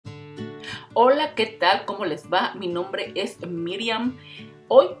Hola, ¿qué tal? ¿Cómo les va? Mi nombre es Miriam.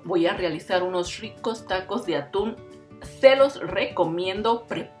 Hoy voy a realizar unos ricos tacos de atún. Se los recomiendo,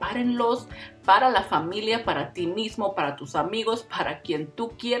 prepárenlos para la familia, para ti mismo, para tus amigos, para quien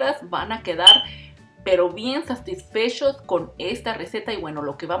tú quieras. Van a quedar pero bien satisfechos con esta receta. Y bueno,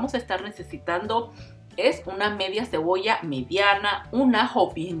 lo que vamos a estar necesitando es una media cebolla mediana, un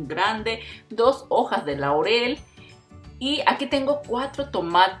ajo bien grande, 2 hojas de laurel. Y aquí tengo 4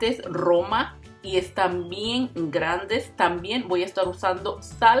 tomates Roma y están bien grandes. También voy a estar usando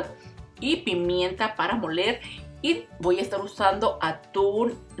sal y pimienta para moler. Y voy a estar usando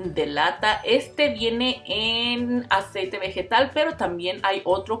atún de lata. Este viene en aceite vegetal, pero también hay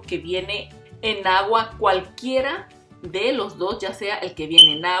otro que viene en agua. Cualquiera de los dos, ya sea el que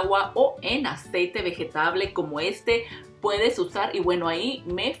viene en agua o en aceite vegetable como este, puedes usar. Y bueno, ahí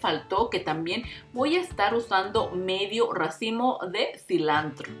me faltó que también voy a estar usando medio racimo de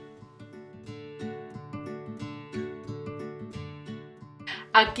cilantro.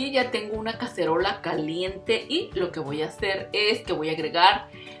 Aquí ya tengo una cacerola caliente y lo que voy a hacer es que voy a agregar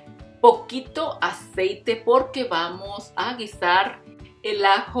poquito aceite porque vamos a guisar el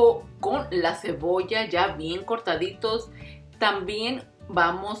ajo con la cebolla ya bien cortaditos. También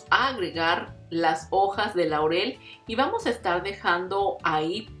vamos a agregar las hojas de laurel y vamos a estar dejando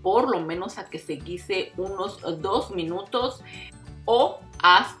ahí por lo menos a que se guise unos 2 minutos o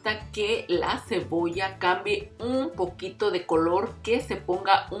hasta que la cebolla cambie un poquito de color, que se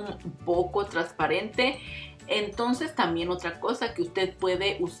ponga un poco transparente. Entonces también otra cosa que usted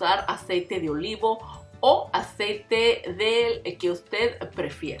puede usar aceite de olivo o aceite del que usted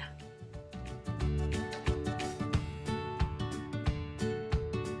prefiera.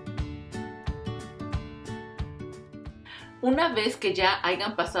 Una vez que ya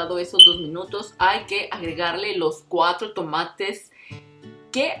hayan pasado esos 2 minutos, hay que agregarle los 4 tomates,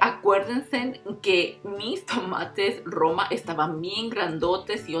 que acuérdense que mis tomates Roma estaban bien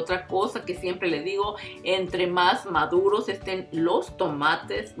grandotes. Y otra cosa que siempre le digo, entre más maduros estén los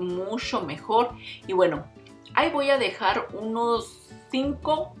tomates, mucho mejor. Y bueno, ahí voy a dejar unos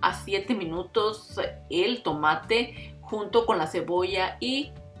 5 a 7 minutos el tomate junto con la cebolla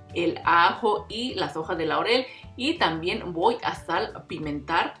y el ajo y las hojas de laurel. Y también voy a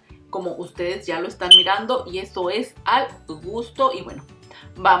salpimentar como ustedes ya lo están mirando, y eso es al gusto. Y bueno,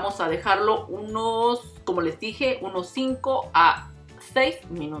 vamos a dejarlo unos, como les dije, unos 5 a 6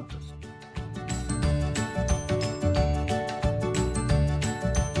 minutos.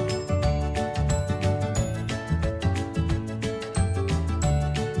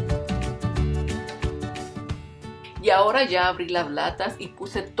 Y ahora ya abrí las latas y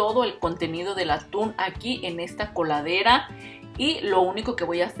puse todo el contenido del atún aquí en esta coladera. Y lo único que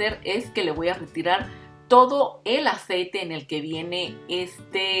voy a hacer es que le voy a retirar todo el aceite en el que viene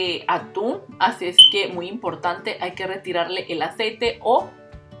este atún. Así es que muy importante, hay que retirarle el aceite, o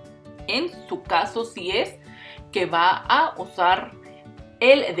en su caso si es que va a usar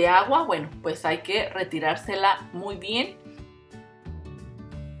el de agua, bueno, pues hay que retirársela muy bien.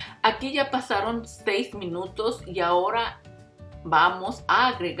 Aquí ya pasaron 6 minutos y ahora vamos a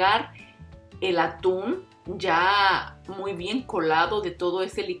agregar el atún ya muy bien colado de todo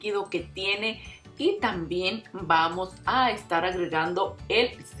ese líquido que tiene. Y también vamos a estar agregando el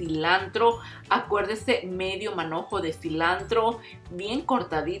cilantro. Acuérdese, medio manojo de cilantro bien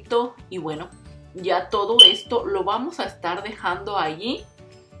cortadito. Y bueno, ya todo esto lo vamos a estar dejando allí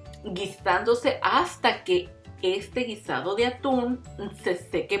guisándose hasta que este guisado de atún se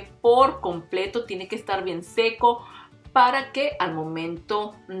seque por completo. Tiene que estar bien seco para que al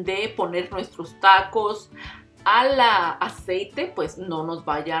momento de poner nuestros tacos al aceite pues no nos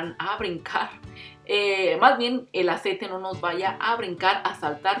vayan a brincar. Más bien el aceite no nos vaya a brincar, a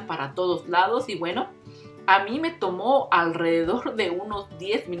saltar para todos lados. Y bueno, a mí me tomó alrededor de unos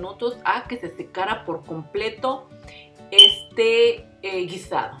 10 minutos a que se secara por completo este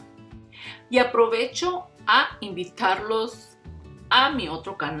guisado. Y aprovecho a invitarlos a mi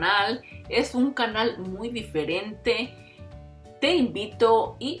otro canal. Es un canal muy diferente. Te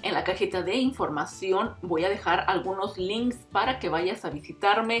invito, y en la cajita de información voy a dejar algunos links para que vayas a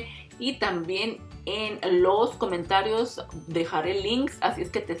visitarme, y también en los comentarios dejaré links, así es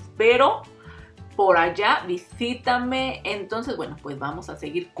que te espero por allá, visítame. Entonces bueno, pues vamos a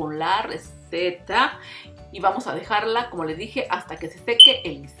seguir con la receta y vamos a dejarla, como les dije, hasta que se seque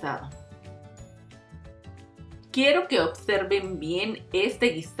el guisado. Quiero que observen bien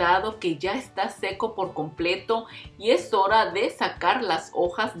este guisado que ya está seco por completo y es hora de sacar las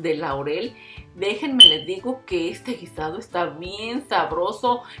hojas de laurel. Déjenme les digo que este guisado está bien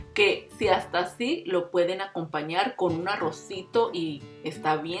sabroso, que si hasta así lo pueden acompañar con un arrocito y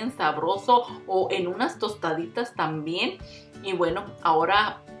está bien sabroso, o en unas tostaditas también. Y bueno,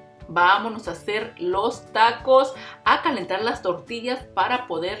 ahora vámonos a hacer los tacos, a calentar las tortillas para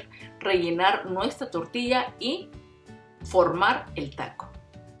poder rellenar nuestra tortilla y formar el taco.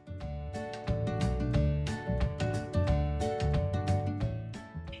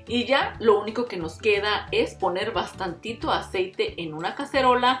 Y ya lo único que nos queda es poner bastantito aceite en una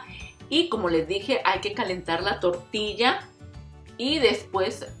cacerola y, como les dije, hay que calentar la tortilla y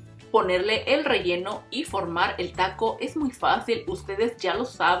después ponerle el relleno y formar el taco. Es muy fácil, ustedes ya lo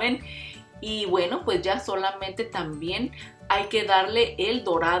saben. Y bueno, pues ya solamente también hay que darle el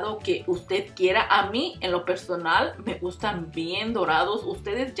dorado que usted quiera. A mí, en lo personal, me gustan bien dorados.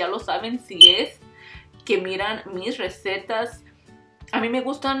 Ustedes ya lo saben si es que miran mis recetas. A mí me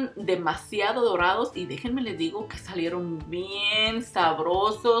gustan demasiado dorados y déjenme les digo que salieron bien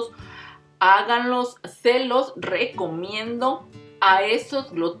sabrosos. Háganlos, se los recomiendo. A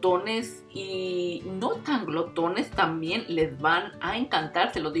esos glotones y no tan glotones también les van a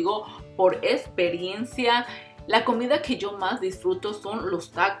encantar, se lo digo por experiencia. La comida que yo más disfruto son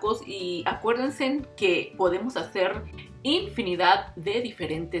los tacos y acuérdense que podemos hacer infinidad de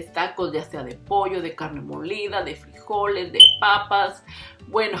diferentes tacos, ya sea de pollo, de carne molida, de frijoles, de papas.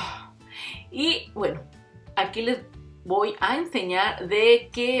 Bueno, aquí les voy a enseñar de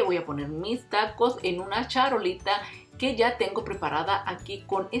que voy a poner mis tacos en una charolita que ya tengo preparada aquí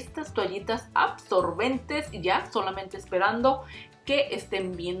con estas toallitas absorbentes, ya solamente esperando que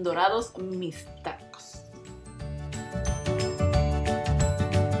estén bien dorados mis tacos.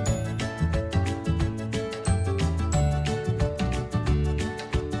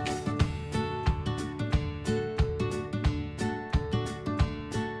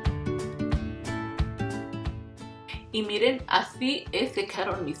 Y miren, así se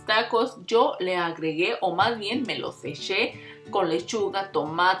quedaron mis tacos. Yo le agregué, o más bien me los eché con lechuga,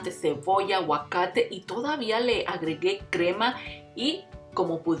 tomate, cebolla, aguacate y todavía le agregué crema. Y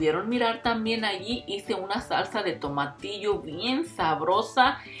como pudieron mirar también allí hice una salsa de tomatillo bien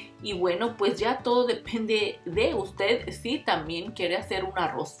sabrosa. Y bueno, pues ya todo depende de usted si también quiere hacer un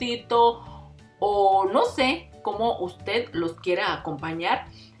arrocito o no sé cómo usted los quiera acompañar.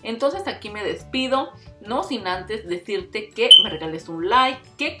 Entonces aquí me despido, no sin antes decirte que me regales un like,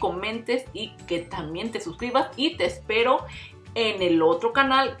 que comentes y que también te suscribas, y te espero en el otro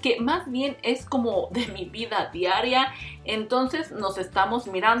canal que más bien es como de mi vida diaria. Entonces nos estamos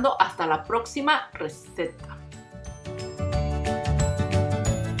mirando hasta la próxima receta.